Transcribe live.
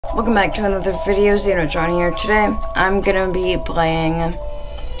Welcome back to another video. John here. Today I'm gonna be playing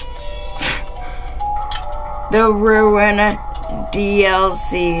the Ruin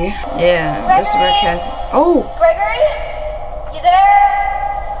DLC. Yeah, this is where Cassie. Oh! Gregory? You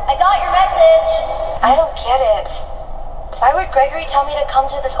there? I got your message. I don't get it. Why would Gregory tell me to come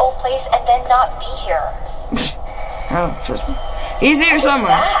to this old place and then not be here? Oh, trust me. He's here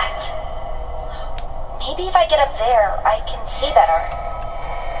somewhere. That? Maybe if I get up there, I can see better.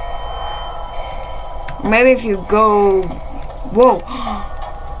 Maybe if you go... Whoa.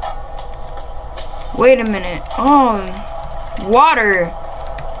 Wait a minute. Oh. Water.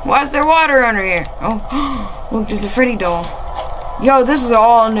 Why is there water under here? Oh. Look, there's a Freddy doll. Yo, this is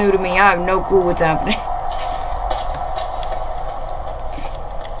all new to me. I have no clue what's happening.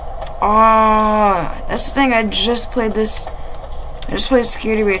 That's the thing. I just played this. I just played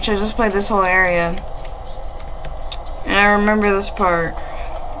Security Breach. I just played this whole area. And I remember this part.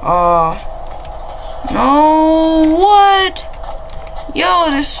 No, what?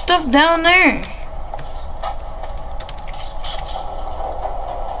 Yo, there's stuff down there.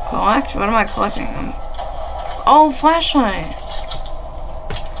 Collect? What am I collecting? Oh, flashlight.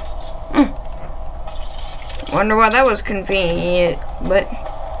 Wonder why that was convenient, but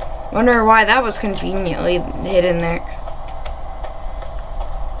wonder why that was conveniently hidden there.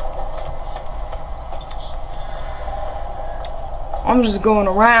 I'm just going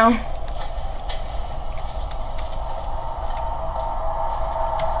around.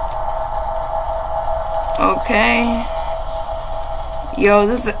 Okay. Yo,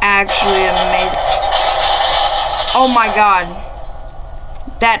 this is actually amazing. Oh my god.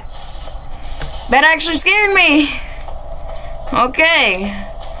 That actually scared me. Okay.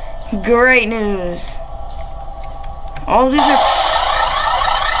 Great news. All these are...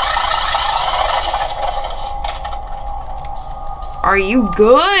 Are you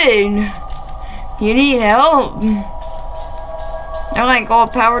good? You need help. They're like all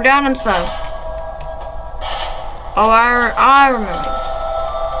powered down and stuff. Oh, I remember this.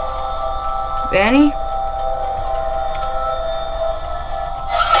 Vanny?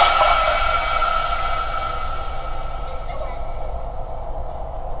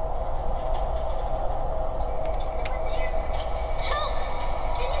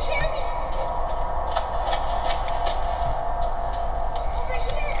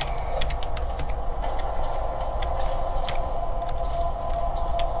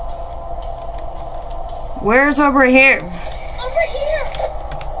 Where's over here? Over here.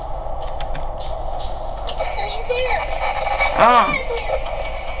 Are you there? Oh.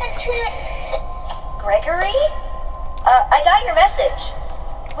 I'm trapped. Gregory? I got your message.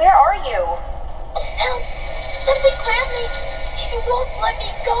 Where are you? Help! Something grabbed me. You won't let me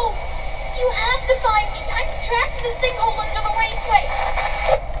go. You have to find me. I'm trapped in the sinkhole under the raceway.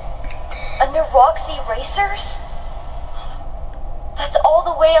 Under Roxy Racers? That's all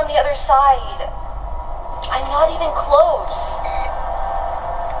the way on the other side. I'm not even close.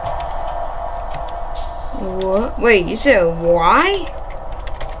 What? Wait, you said Y?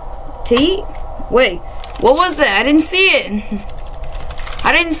 T? Wait, what was that? I didn't see it.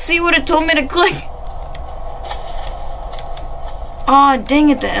 I didn't see what it told me to click. Aw, dang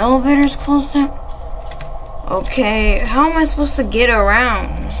it, the elevator's closed down. Okay, how am I supposed to get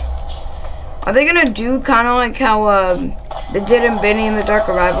around? Are they gonna do kind of like how they did in Benny and the Dark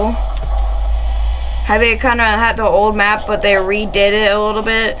Revival? How they kind of had the old map, but they redid it a little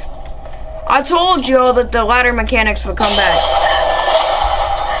bit. I told you all that the ladder mechanics would come back.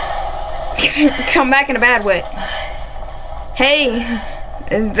 Come back in a bad way. Hey,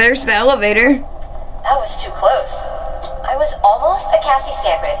 there's the elevator. That was too close. I was almost a Cassie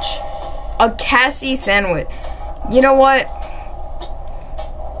sandwich. A Cassie sandwich. You know what?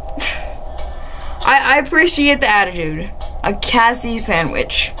 I appreciate the attitude. A Cassie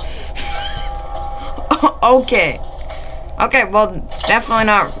sandwich. Okay. Okay, well, definitely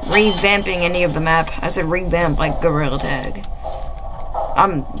not revamping any of the map. I said revamp like Gorilla Tag.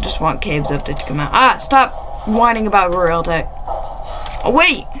 Just want Cave's update to come out. Ah, stop whining about Gorilla Tag. Oh,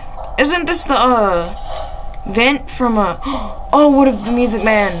 wait. Isn't this the, vent from oh, what if the Music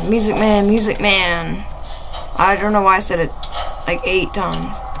Man? Music Man, Music Man. I don't know why I said it like 8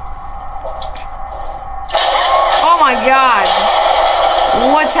 times. Oh my god.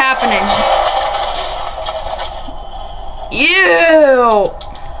 What's happening? Ew!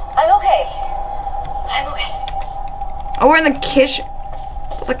 I'm okay. I'm okay. Oh, we're in the kitchen.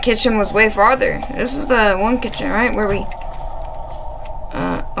 I thought the kitchen was way farther. This is the one kitchen, right? Where we...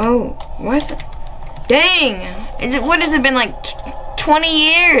 oh. Why is it... Dang! What has it been, like 20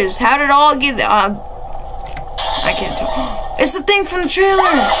 years? How did it all get... I can't tell. It's the thing from the trailer.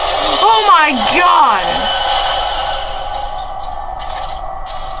 Oh my god.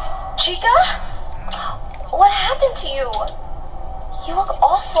 Chica? What happened to you? You look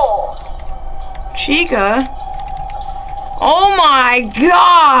awful. Chica? Oh my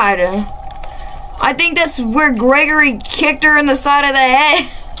god. I think that's where Gregory kicked her in the side of the head.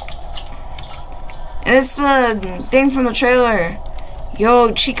 And it's the thing from the trailer.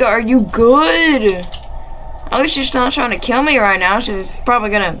 Yo, Chica, are you good? At least she's not trying to kill me right now. She's probably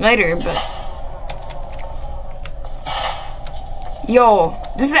gonna later, but... Yo,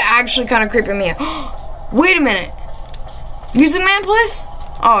 this is actually kind of creeping me out. Wait a minute. Music Man, please?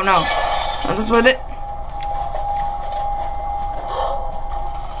 Oh, no. Not this with it.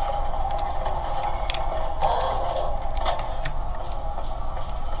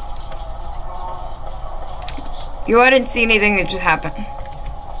 Yo, I didn't see anything that just happened.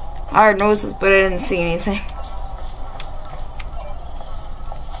 I heard noises, but I didn't see anything.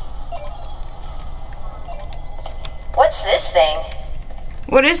 What's this thing?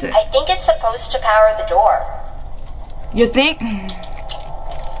 What is it? I think it's supposed to power the door. You think?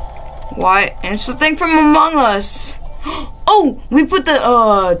 What? It's the thing from Among Us. Oh, we put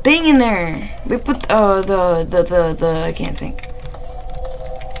the thing in there. We put the I can't think.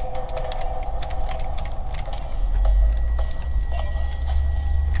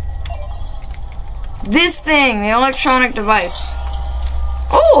 This thing, the electronic device.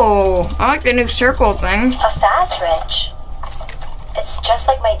 Oh, I like the new circle thing. A fast wrench. It's just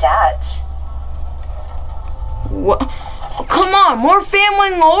like my dad's. What? Oh, come on, more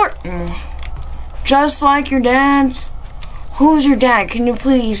family lore. Just like your dad's. Who's your dad? Can you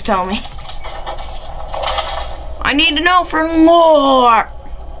please tell me? I need to know for lore.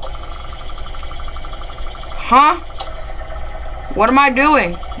 Huh? What am I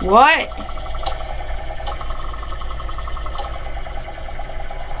doing? What?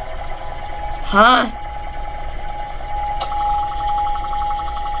 Huh?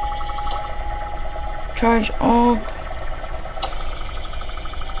 Charge all.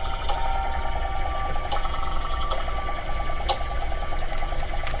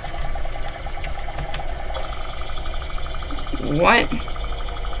 What?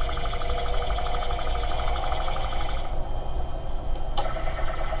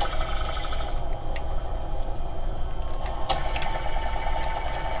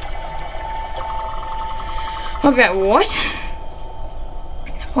 Okay, what?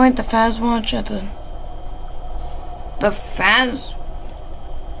 Point the Faz watch at the Faz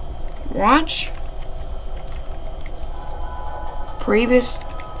watch? Previous?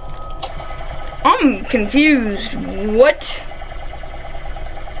 I'm confused. What?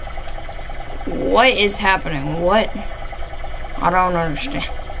 What is happening? What? I don't understand.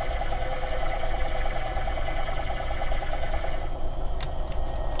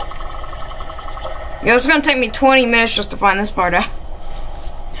 Yo, it's gonna take me 20 minutes just to find this part out.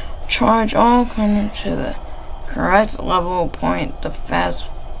 Charge all current to the correct level. Point the fast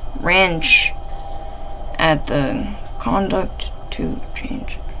wrench at the conduct to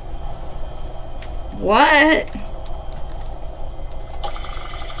change. What?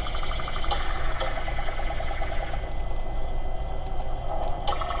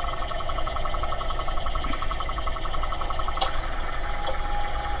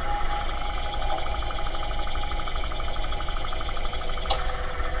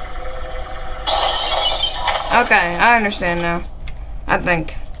 Okay, I understand now. I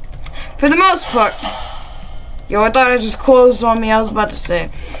think. For the most part. Yo, I thought it just closed on me. I was about to say.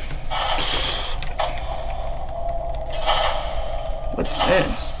 What's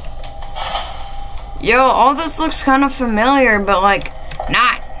this? Yo, all this looks kind of familiar, but like,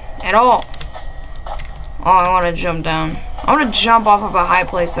 not at all. Oh, I want to jump down. I want to jump off of a high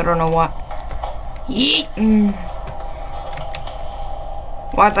place. I don't know what. Yeet.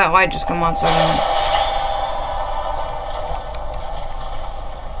 Why'd that light just come on suddenly?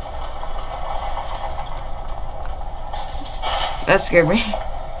 That scared me.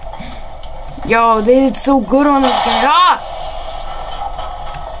 Yo, they did so good on this game. Ah!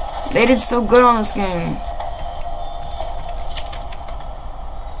 They did so good on this game.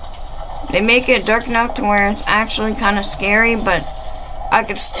 They make it dark enough to where it's actually kind of scary, but I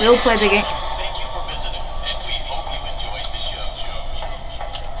could still play the game. Thank you for visiting, and we hope you enjoyed the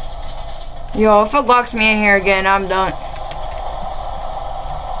show. Yo, if it locks me in here again, I'm done.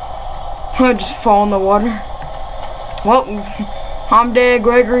 I just fall in the water. Well, I'm dead,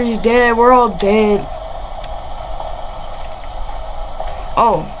 Gregory's dead, we're all dead.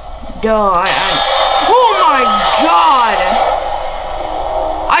 Oh, duh, oh my god!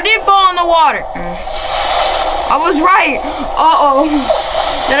 I did fall in the water. I was right. Uh-oh.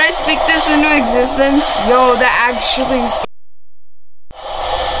 Did I speak this into existence? Yo, that actually...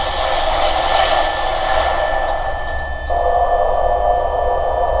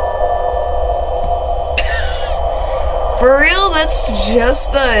 For real, that's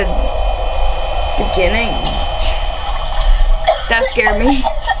just the beginning. That scared me.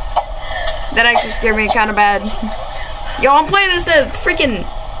 That actually scared me kind of bad. Yo, I'm playing this at freaking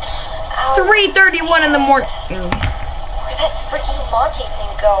 3:31 in the morning. Where'd that freaking Monty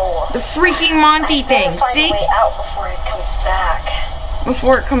thing go? The freaking Monty thing, see? Find a way out before it comes back.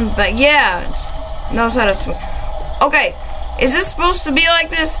 Before it comes back, yeah. It knows how to swim. Okay, is this supposed to be like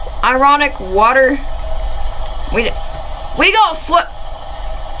this? Ironic water? We got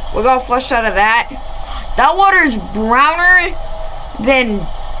flushed out of that. That water is browner than...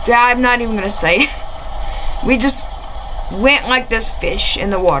 I'm not even gonna say it. We just went like this fish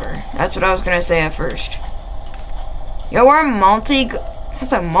in the water. That's what I was gonna say at first. Yo, we're multi...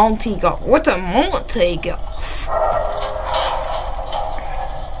 What's a multi-golf? What's a multi-golf?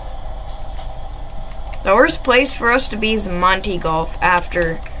 The worst place for us to be is Monty Golf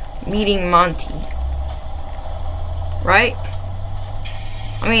after meeting Monty. Right?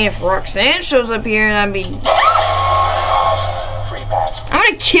 I mean, if Roxanne shows up here, that'd be... Free mask. I'm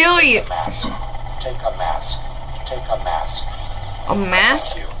gonna kill you. Mask. Take a mask. Take a mask. A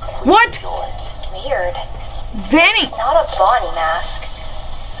mask? What? Weird. Vanny. Not a Bonnie mask.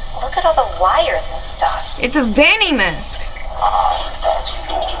 Look at all the wires and stuff. It's a Vanny mask.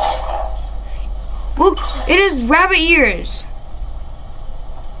 Look, it is rabbit ears.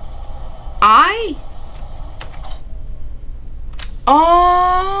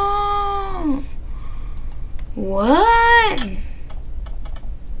 Oh. What?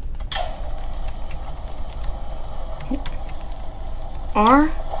 R?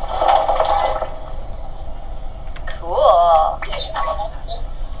 Cool.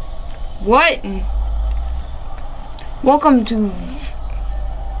 What? Welcome to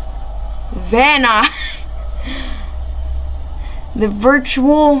Vanna, the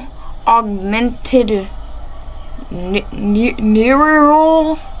virtual augmented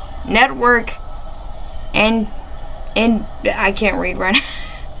neural network and I can't read right now.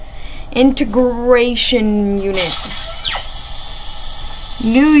 Integration unit.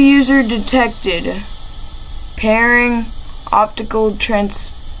 New user detected. Pairing optical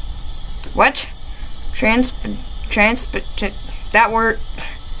that word.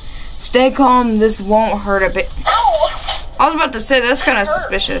 Stay calm, this won't hurt a bit. I was about to say, that's kind of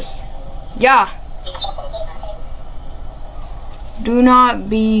suspicious. Yeah. Do not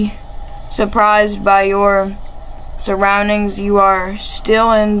be surprised by your surroundings. You are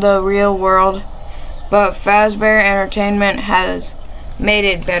still in the real world, but Fazbear Entertainment has made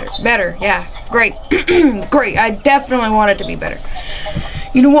it better. Yeah, great. Great. I definitely want it to be better.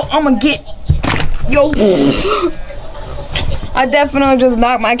 You know what? I'm gonna get... Yo. I definitely just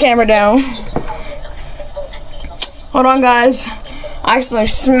knocked my camera down. Hold on, guys. I accidentally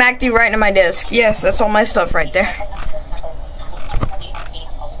smacked you right into my disc. Yes, that's all my stuff right there.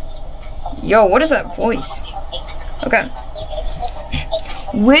 Yo, what is that voice? Okay.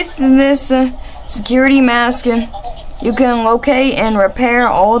 With this security mask, you can locate and repair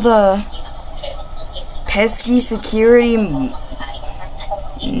all the pesky security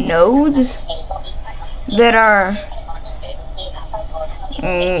nodes that are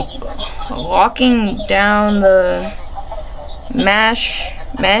locking down the mesh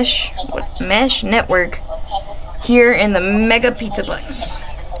network here in the Mega Pizzaplex.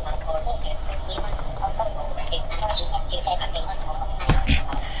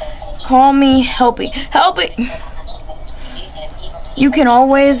 Call me Helpy. You can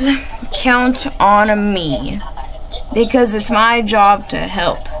always count on me because it's my job to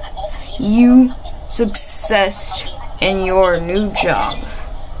help you success in your new job.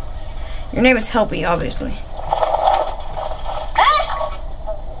 Your name is Helpy, obviously.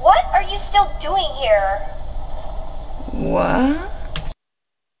 What are you still doing here? What?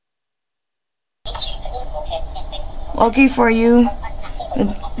 Lucky for you,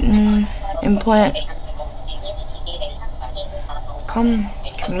 implant. Come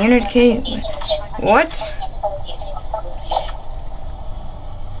communicate. What?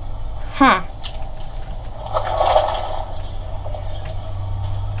 Huh.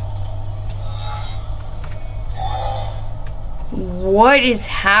 What is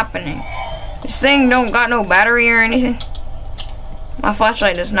happening? This thing don't got no battery or anything. My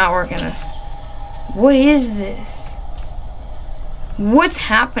flashlight does not work in this. What is this? What's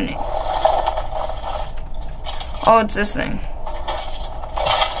happening? Oh, it's this thing.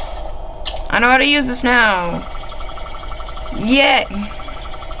 I know how to use this now. Yeah.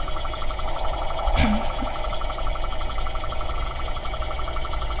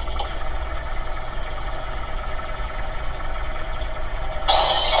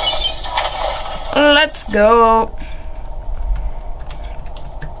 Let's go.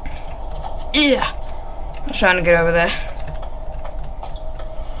 Yeah. I'm trying to get over there.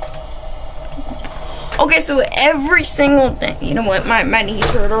 Okay, so every single thing, you know what, my knees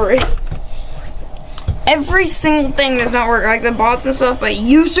hurt already. Every single thing does not work, like the bots and stuff, but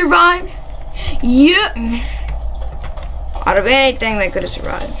you survived. You, out of anything that could have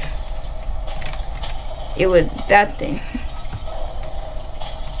survived, it was that thing.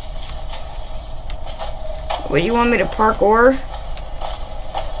 What, you want me to parkour?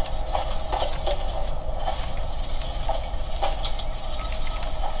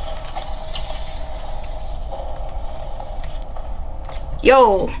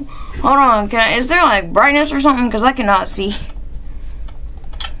 Yo, hold on, is there like brightness or something? Because I cannot see.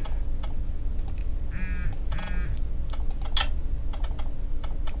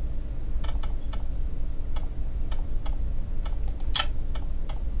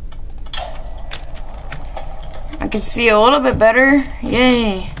 I can see a little bit better.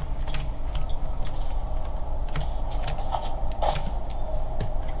 Yay.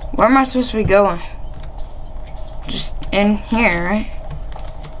 Where am I supposed to be going? Just in here, right?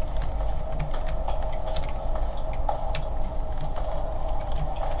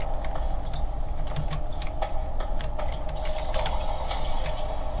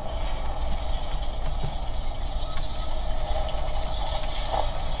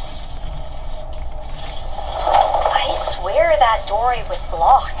 That door was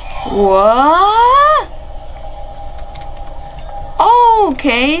blocked. What?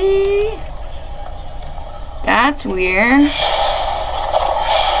 Okay. That's weird.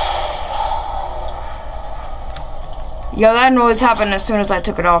 Yo, that noise happened as soon as I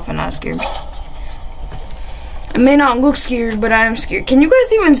took it off and that scared me. I may not look scared, but I am scared. Can you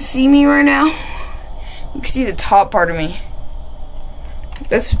guys even see me right now? You can see the top part of me.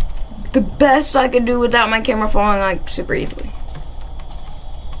 That's the best I could do without my camera falling like super easily.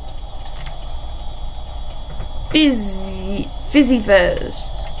 Fizzy Fizz.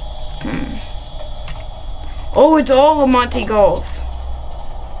 Oh, it's all a Monty Golf.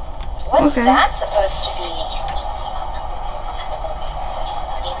 What's that supposed to be?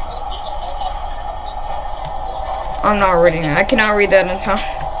 I'm not reading it. I cannot read that in time.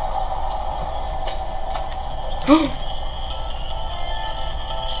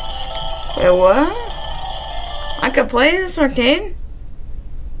 Wait, what? I could play this arcade?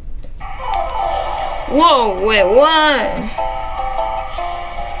 Whoa, wait, what?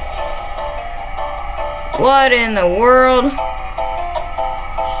 What in the world?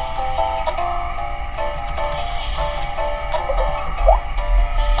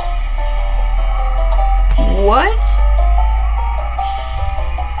 What?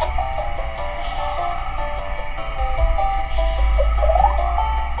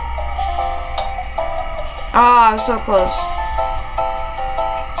 Oh, I'm so close.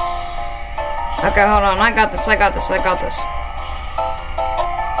 Okay, hold on. I got this. I got this. I got this.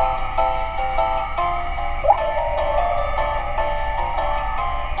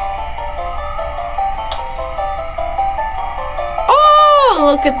 Oh,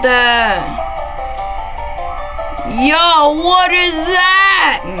 look at that. Yo, what is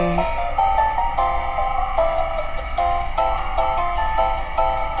that?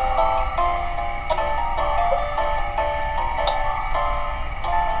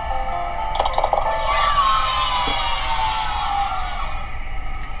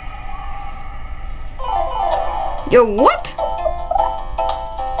 Yo, what?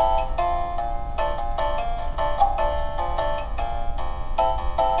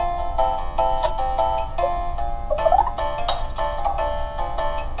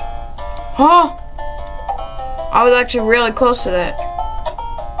 Huh? I was actually really close to that.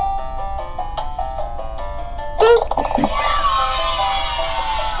 Boop.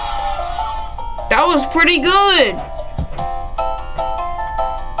 That was pretty good.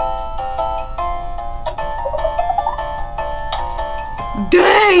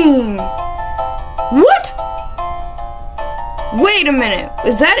 Dang! What? Wait a minute.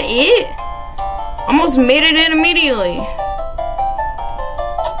 Is that it? Almost made it in immediately.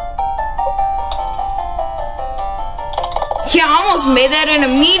 Yeah, I almost made that in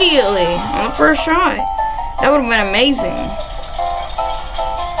immediately on the first try. That would have been amazing.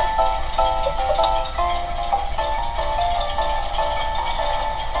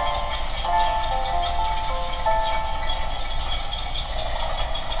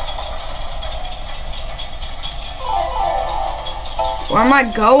 am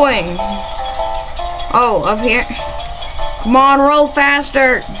I going? Oh, up here. Come on, roll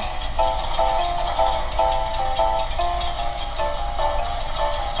faster.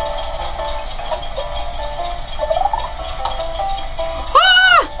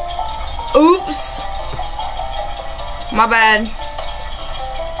 Ah! Oops. My bad.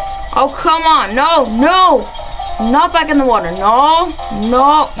 Oh, come on. No, no. Not back in the water. No,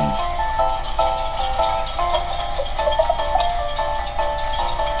 no.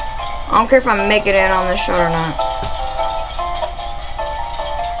 I don't care if I make it in on this shot or not.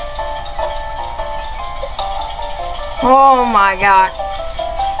 Oh my god.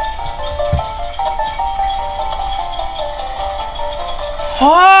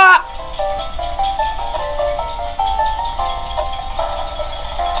 Ah!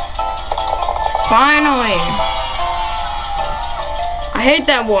 Finally. I hate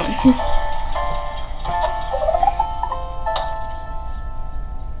that one.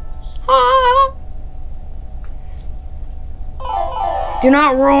 Ah. Do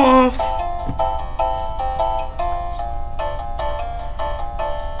not roll off.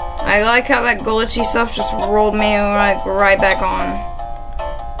 I like how that glitchy stuff just rolled me like right back on.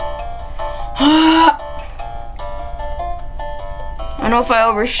 I know if I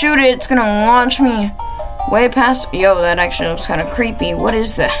overshoot it, it's gonna launch me way past. Yo, that actually looks kind of creepy. What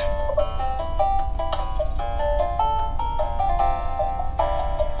is that?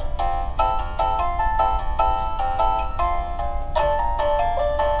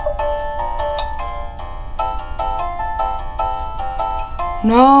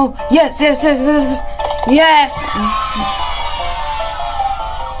 No. Yes, yes, yes, yes. Yes.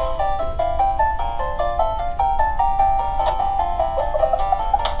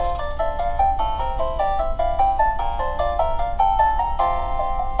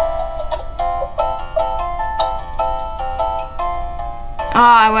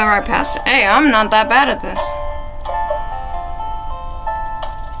 Ah, I went right past it. Hey, I'm not that bad at this.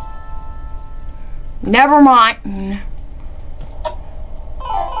 Never mind.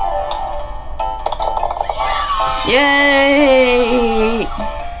 Yay!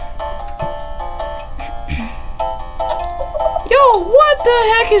 Yo, what the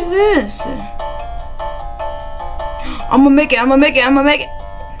heck is this? I'm gonna make it, I'm gonna make it, I'm gonna make it.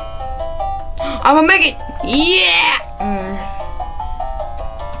 I'm gonna make it. Yeah!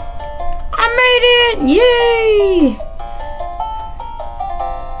 I made it! Yay!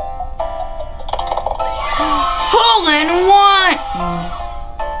 Hole in one!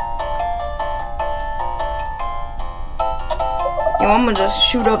 Yo, I'm gonna just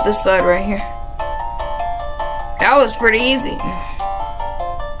shoot up this side right here. That was pretty easy.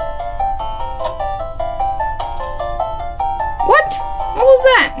 What? What was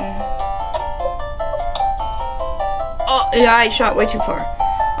that? Oh, yeah, I shot way too far.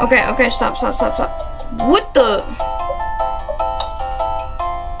 Okay, okay, stop, stop, stop, stop. What the?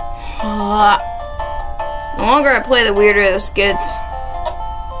 The longer I play, the weirder this gets.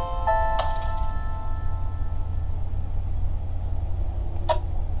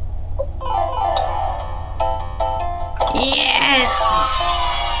 Yes!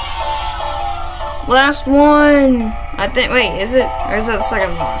 Last one! I think, wait, is it? Or is that the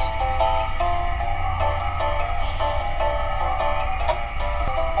second last?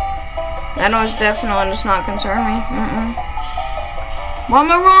 That noise definitely does not concern me. Why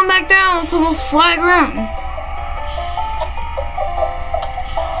am I rolling back down? It's almost flagrant.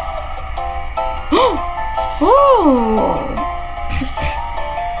 Oh!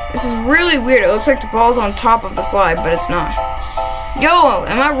 This is really weird. It looks like the ball's on top of the slide, but it's not. Yo,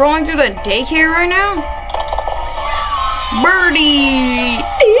 am I rolling through the daycare right now? Birdie!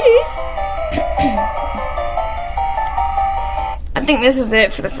 I think this is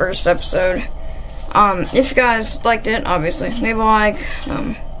it for the first episode. If you guys liked it, obviously, leave a like,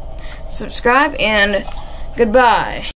 subscribe, and goodbye.